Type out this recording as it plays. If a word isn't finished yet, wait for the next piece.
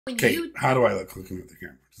Okay, how do I look looking at the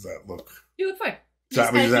camera? Does that look... You look fine.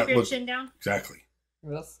 Just keep your chin down? Exactly.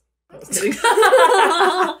 Yes. I was kidding.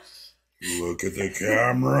 Look at the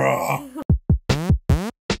camera.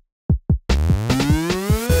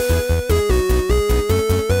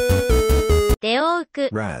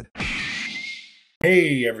 Rad.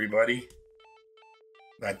 Hey, everybody.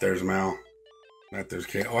 That there's Mal. That there's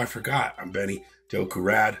Kay. Oh, I forgot. I'm Benny. Deoku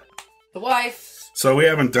Rad. The wife. So we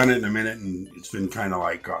haven't done it in a minute, and it's been kind of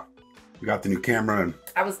like we got the new camera, and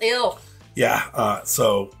I was ill. Yeah.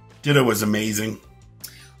 So Ditto was amazing.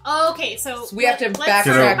 Okay, so we have to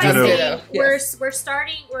backtrack. Ditto. Yes. We're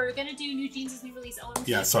starting. We're gonna do NewJeans' new release OMG.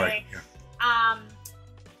 Yeah. Sorry. Yeah.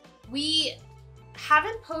 We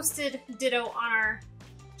haven't posted Ditto on our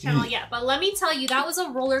channel yet, but let me tell you, that was a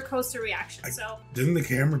roller coaster reaction. So didn't the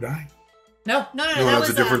camera die? No, that was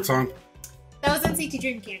a different song. That was NCT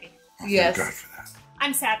Dream Candy. Oh, yes. Thank God for that.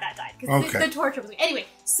 I'm sad that died because the torture was. Anyway,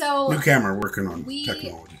 so new camera working on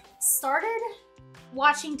technology. Started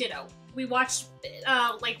watching Ditto. We watched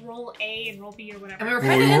like roll A and roll B or whatever. And we were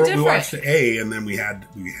kind of indifferent. We watched A, and then we had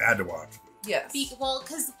to watch. Yes. Well,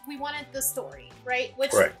 because we wanted the story, right?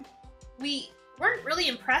 Which right. We weren't really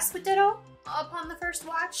impressed with Ditto upon the first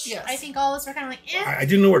watch. Yes. I think all of us were kind of like, eh. I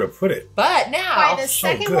didn't know where to put it. But now, by the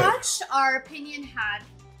second watch, our opinion had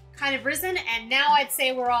kind of risen, and now I'd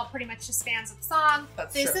say we're all pretty much just fans of the song.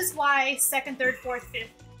 This is why second, third, fourth,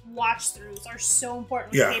 fifth watch throughs are so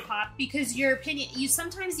important with K-pop, because your opinion,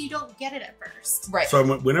 sometimes you don't get it at first. Right.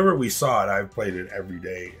 So whenever we saw it, I've played it every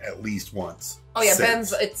day at least once. Oh yeah,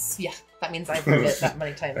 Ben's. That means I've heard it that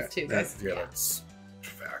many times too, guys. That's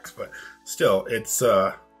facts, but still, it's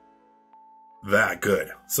that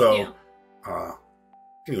good. So,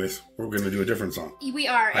 anyways, we're going to do a different song. We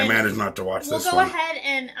are. I managed not to watch this one. We'll go ahead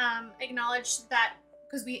and acknowledge that,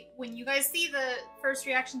 because when you guys see the first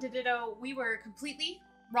reaction to Ditto, we were completely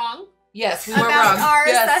wrong. Yes, we were about wrong. Our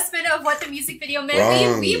assessment of what the music video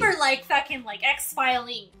meant. We were like fucking like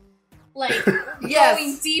X-filing, like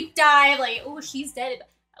going deep dive, like, oh, she's dead.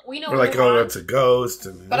 We know. We're like, oh, that's a ghost.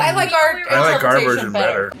 But I like our version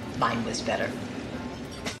better. Mine was better.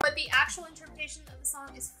 But the actual interpretation of the song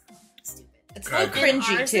is stupid. It's a little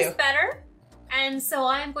cringy ours too. Is better, and so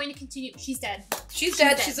I am going to continue. She's dead. She's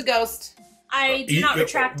dead. She's a ghost. I do not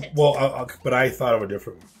retract it. Well, but I thought of a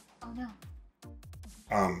different one. Oh no.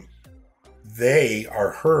 They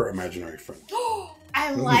are her imaginary friends.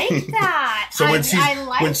 I like that. So when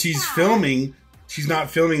she's filming, she's not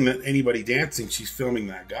filming anybody dancing. She's filming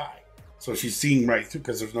that guy. So she's seeing right through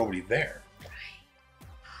because there's nobody there. Right.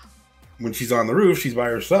 When she's on the roof, she's by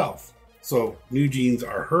herself. So NewJeans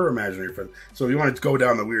are her imaginary friends. So if you want to go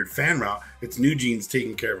down the weird fan route, it's NewJeans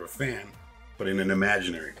taking care of a fan, but in an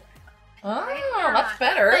imaginary way. Oh, that's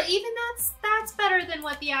better. But even that's better than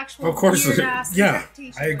what the actual weird-ass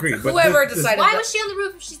interpretation I agree. But whoever decided, why was she on the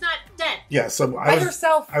roof if she's not dead? Yeah, so by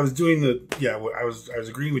herself. I was doing I was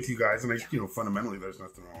agreeing with you guys, and fundamentally there's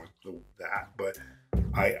nothing wrong with that, but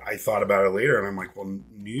I thought about it later, and I'm like, well,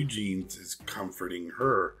 NewJeans is comforting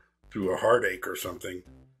her through a heartache or something,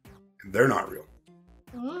 and they're not real.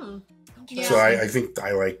 Yeah. So I think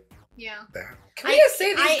I like that. Can we just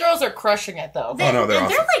say these girls are crushing it, though? They're awesome.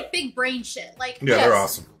 They're like big brain shit. Like they're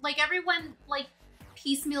awesome. Like everyone like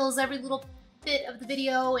piecemeals every little bit of the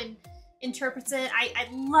video and interprets it. I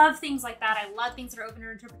love things like that. I love things that are open to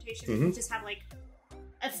interpretation. You just have like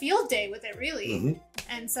a field day with it, really.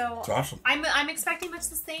 And so it's awesome. I'm expecting much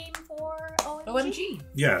the same for OMG.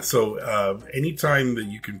 Yeah. So anytime that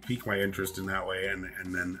you can pique my interest in that way,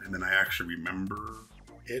 and then I actually remember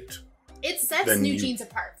it. It sets NewJeans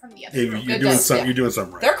apart from the other. You're doing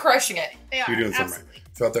something right. They're crushing it. They are. You're doing something right.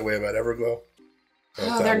 Felt that way about Everglow.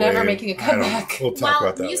 They're never making a comeback. We'll talk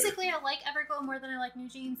about that. Musically, I like Everglow more than I like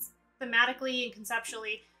NewJeans. Thematically and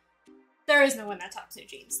conceptually, there is no one that tops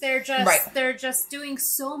NewJeans. They're just doing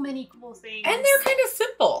so many cool things, and they're kind of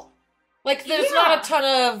simple. Like there's not a ton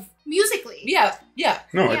of musically. Yeah.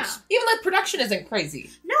 No, even like production isn't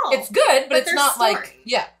crazy. No, it's good, but it's not story. like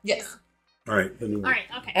yes. All right, the new one. All right,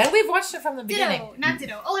 okay. And we've watched it from the beginning. Not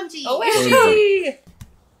Ditto. OMG. OMG.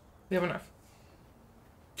 We have enough.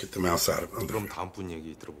 Get the mouse out of it. 그럼 다음 분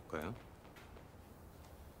얘기 들어볼까요?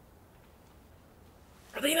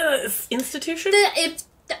 Are they in an institution?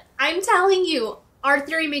 I'm telling you, our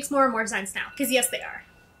theory makes more and more sense now. Because yes, they are.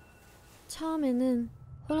 처음에는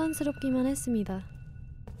혼란스럽기만 했습니다.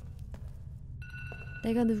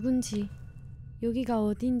 내가 누군지, 여기가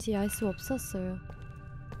어딘지 알 수 없었어요.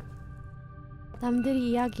 남들이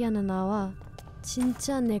이야기하는 나와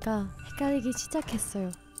진짜 내가 헷갈리기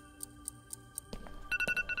시작했어요.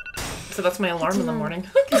 So that's my alarm in the morning.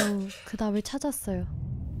 그 답을 찾았어요.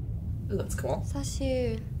 That's cool.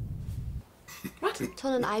 사실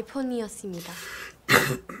저는 아이폰이었습니다.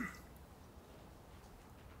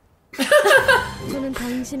 저는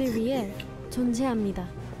당신을 위해 존재합니다.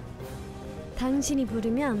 당신이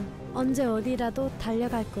부르면 언제 어디라도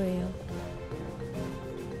달려갈 거예요.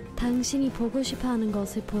 당신이 보고 싶어하는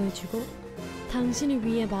것을 보여주고 당신을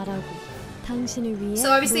위해 말하고 당신을 위해 So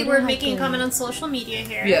obviously we're 노래할 making a 거예요. comment on social media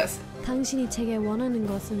here. Yes. 당신이 제게 원하는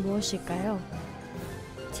것은 무엇일까요?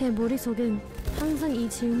 제 머릿속은 항상 이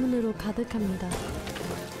질문으로 가득합니다.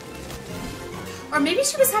 Or maybe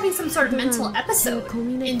she was having some sort of mental 제가 episode in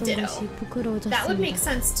고민했던 Ditto. 것이 부끄러워졌습니다. That would make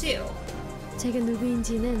sense too. 제가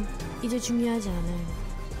누구인지는 이제 중요하지 않아요.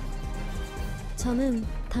 저는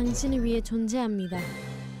당신을 위해 존재합니다.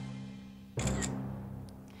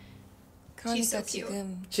 She's so 그러니까 cute.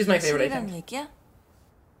 지금 She's my favorite, I 실이란 think. 얘기야?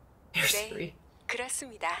 Here's 네, three.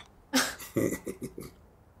 그렇습니다.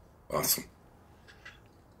 Awesome.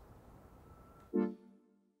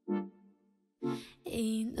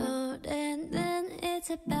 이 노래는 It's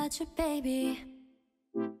about you baby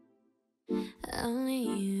Only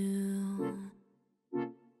you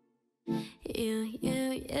You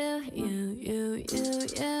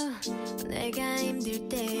내가 힘들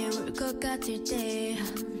때 울 것 같을 때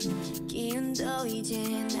기운도 이제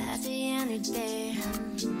나지 않을 때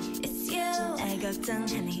It's you 날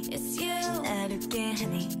걱정하니 It's you 날 웃게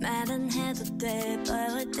하니 말은 해도 돼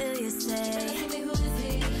But what do you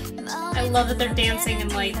say I love that they're dancing in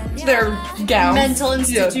like Their gowns. mental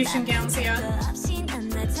Yes. institution gowns, yeah.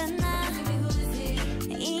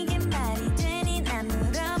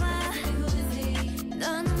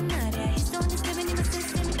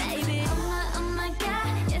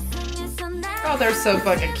 Oh, they're so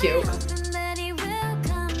fucking cute.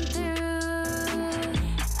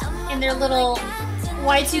 In their little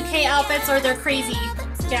Y2K outfits or their crazy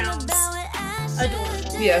gowns.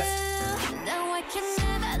 Adorable. Yes.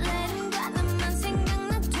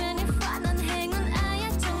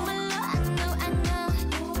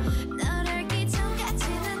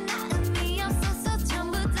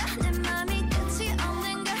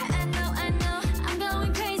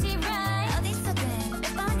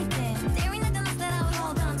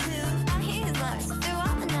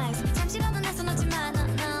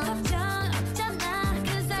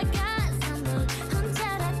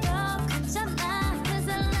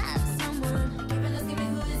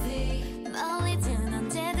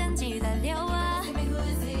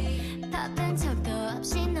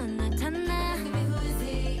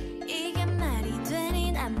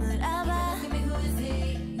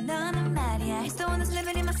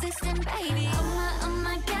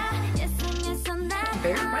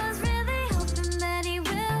 Very much.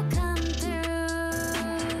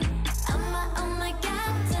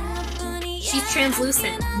 She's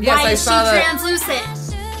translucent. Yes, Why I is saw she that. translucent?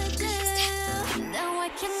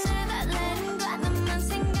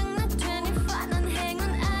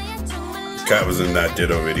 Cat was in that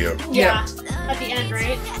Ditto video. Yeah. At the end,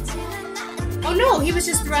 right? Oh no, he was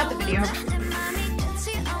just throughout the video.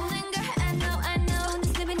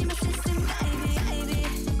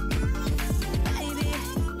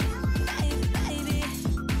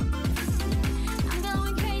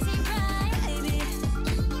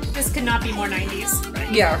 This could not be more 90s.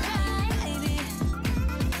 Right? Yeah.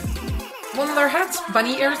 One of their hats,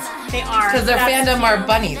 bunny ears? They are. Because their That's- fandom are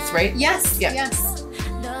bunnies, right? Yes, Yeah. yes.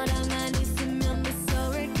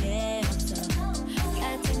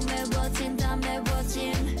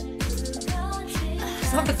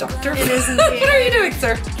 It's not the doctor. It isn't. What are you doing,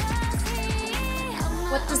 sir?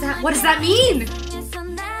 What does that mean?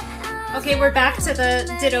 Okay, we're back to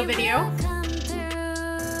the Ditto video.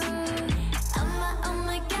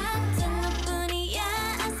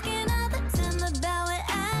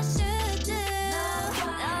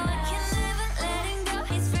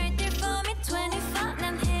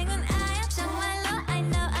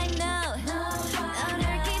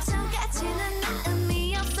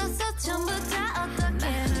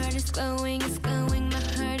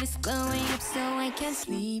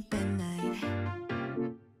 Sleep at night.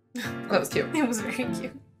 That was cute. It was very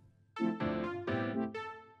cute.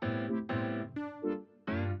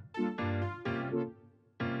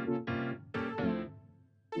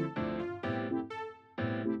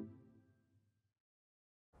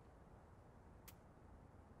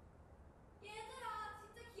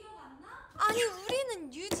 아니 우리는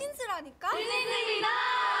뉴진스라니까?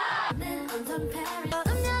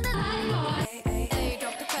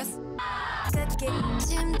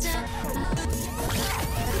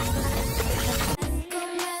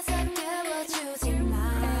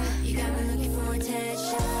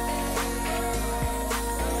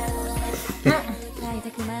 자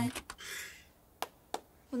이제 그만.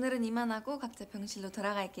 오늘은 이만하고 각자 병실로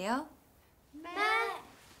돌아갈게요. 네.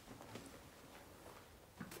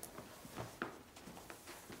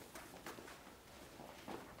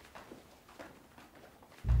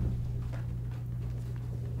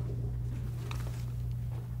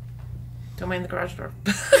 Don't mind the garage door.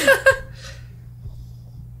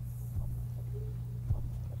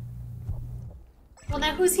 Well,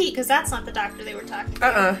 now who's he? Because that's not the doctor they were talking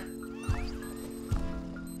to.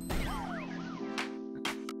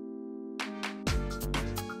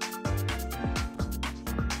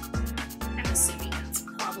 I'm assuming that's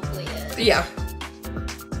probably it. Yeah.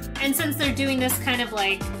 And since they're doing this kind of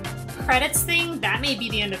like credits thing, that may be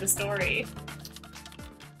the end of the story.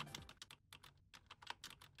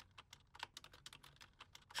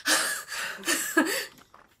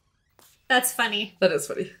 That's funny. That is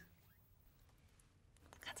funny.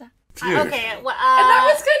 Okay, well, and that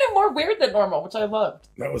was kind of more weird than normal, which I loved.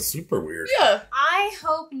 That was super weird. Yeah. I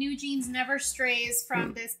hope NewJeans never strays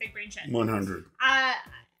from this big brain shit. 100.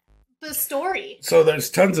 The story. So there's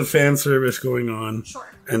tons of fan service going on. Sure.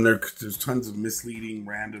 And there's tons of misleading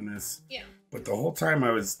randomness. Yeah. But the whole time I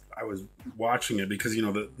was watching it because, you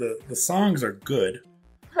know, the songs are good.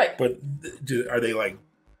 Right. But are they like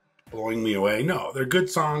blowing me away? No, they're good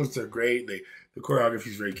songs. They're great. The choreography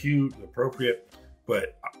is very cute, appropriate.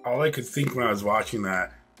 But all I could think when I was watching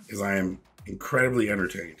that is I am incredibly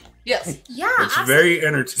entertained. Yes. Yeah. It's very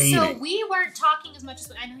entertaining. So we weren't talking as much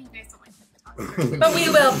as I know you guys don't like talking, but we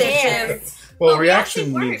will, bitches. Well, but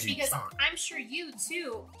reaction we means because talk. I'm sure you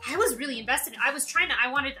too. I was really invested. I was trying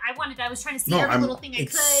to see No, every little thing I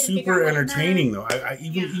it's could. and figure super out what it meant. entertaining though. I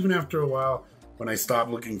even after a while when I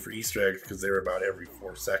stopped looking for Easter eggs because they were about every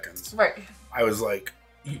 4 seconds. Right. I was like,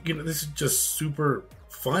 you know, this is just super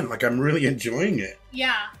fun. Like I'm really enjoying it.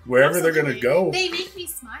 Yeah. Wherever absolutely. they're gonna go, they make me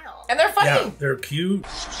smile. And they're funny. yeah, they're cute.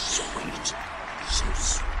 Sweet.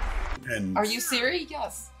 And Are you Siri?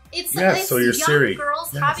 Yes. It's so you're young Siri.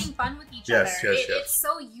 girls Yes. having fun with each Yes, other. yes, yes. It's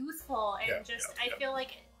so youthful and I feel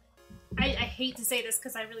like I hate to say this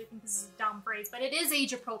because I really think this is a dumb phrase, but it is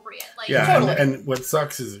age appropriate. Like yeah, Totally. and what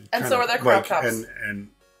sucks is And kind so of are their crop like, tops. and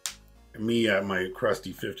me at my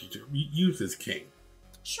crusty 52, youth is king.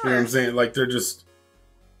 sure. You know what I'm saying? Like they're just,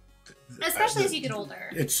 especially as you get older.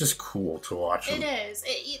 it's just cool to watch them. It is.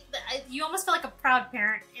 You almost feel like a proud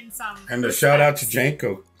parent in some. And a respects. shout out to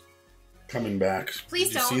Janko coming back. Please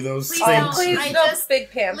Did you don't. see those Please things? don't. Please, I no just-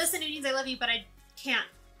 big pants. Listen, NewJeans, I love you, but I can't.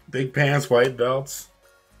 Big pants, white belts.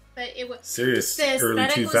 But it was Serious the early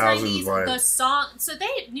aesthetic was 2000s 90s. vibe. The song, so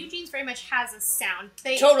NewJeans very much has a sound.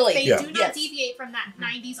 They Totally. They Yeah. do not Yes. deviate from that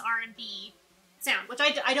 90s R&B sound, which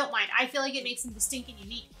I don't mind. I feel like it makes them distinct and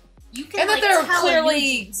unique. You can And that like they're tell clearly-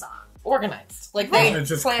 a NewJeans song, Organized. Like Right. they It's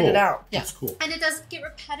just planned cool. it out. Yeah. It's cool. and it doesn't get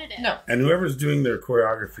repetitive. No. And whoever's doing their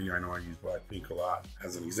choreography, I know I use Blackpink a lot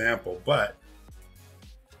as an example, but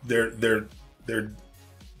they're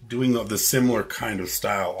doing the similar kind of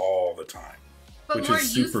style all the time, but which more is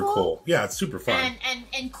super youthful cool. Yeah, it's super fun.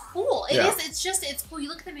 and cool. It Yeah. is. It's cool. You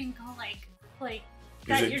look at them and go like Is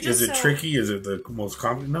that. it You're just so, tricky? Is it the most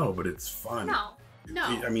complicated? No, but it's fun. No.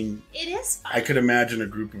 I mean, It is fun. I could imagine a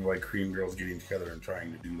group of like Korean girls getting together and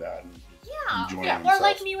trying to do that. And enjoying Yeah, or themselves.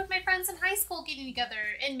 like me with my friends in high school getting together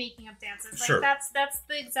and making up dances. Like Sure. that's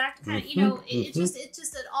the exact kind of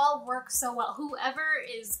it all works so well. Whoever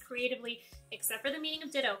is creatively, except for the meaning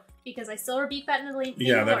of Ditto, because I still rebuke that in the link.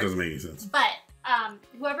 Yeah, that doesn't make any sense. But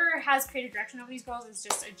whoever has creative direction over these girls is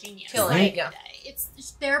just a genius. Killing Like, it, yeah.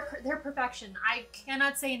 It's their perfection. I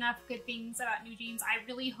cannot say enough good things about NewJeans. I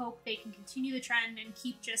really hope they can continue the trend and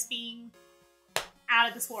keep just being out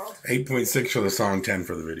of this world. 8.6 for the song, 10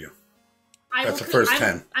 for the video. That's will the first I'm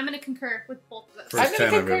 10. I'm going to concur with both of those. First I'm 10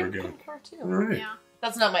 gonna I've ever given. concur too. All right. Yeah.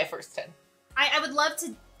 That's not my first 10. I would love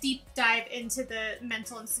to deep dive into the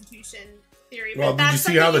mental institution theory. Well, but did you that's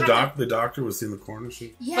see how something the you have the doctor was in the corner?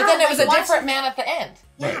 Yeah, But then it was a watch- different man at the end.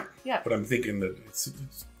 Yeah. Right. Yeah. But I'm thinking that it's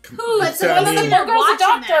Who? But it's, so I one of them mean- That girl's a watching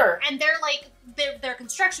doctor. them, and they're like they're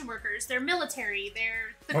construction workers, they're military,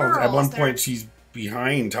 they're the Oh, girls. at one they're- point, she's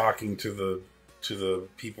behind talking to the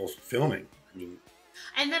people filming. I mean,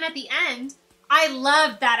 and then at the end, I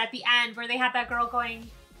loved that at the end where they had that girl going,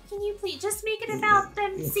 "Can you please just make it about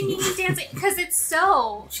them singing and dancing?" Because it's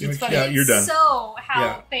so she's like, funny. yeah, you're done. so how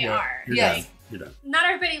Yeah, they yeah, are. You're Yes. done. You're done. Not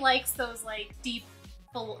everybody likes those like deep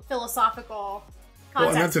philosophical concepts. Well,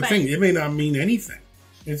 and that's the but- thing. It may not mean anything.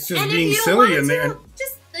 It's just And if being you don't silly, want and to,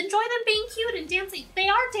 just enjoy them being cute and dancing. They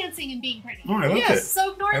are dancing and being pretty. oh, I loved Yes, it.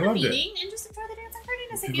 So ignore I the loved it. meaning and just enjoy the dance and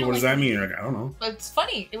prettiness. If People, you what don't does like that mean? You're like, I don't know. But it's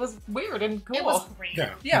funny. It was weird and cool. It was great.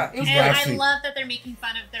 Yeah, Yeah, it was And I Laughing. love that they're making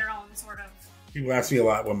fun of their own sort of People ask me a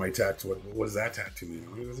lot what my tattoo. What does that tattoo mean?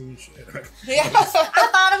 It doesn't mean shit. Yeah. I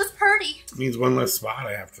thought it was pretty. It means one less spot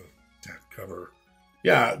I have to cover.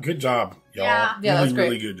 Yeah, good job, y'all. Yeah. Yeah, that was great.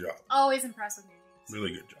 Really good job. Always impressive.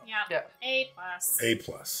 Really good job. Yeah. A+. A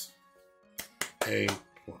plus. A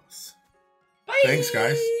plus. Bye. Thanks,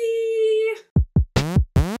 guys.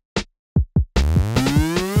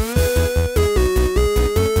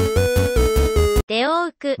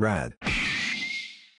 Rad.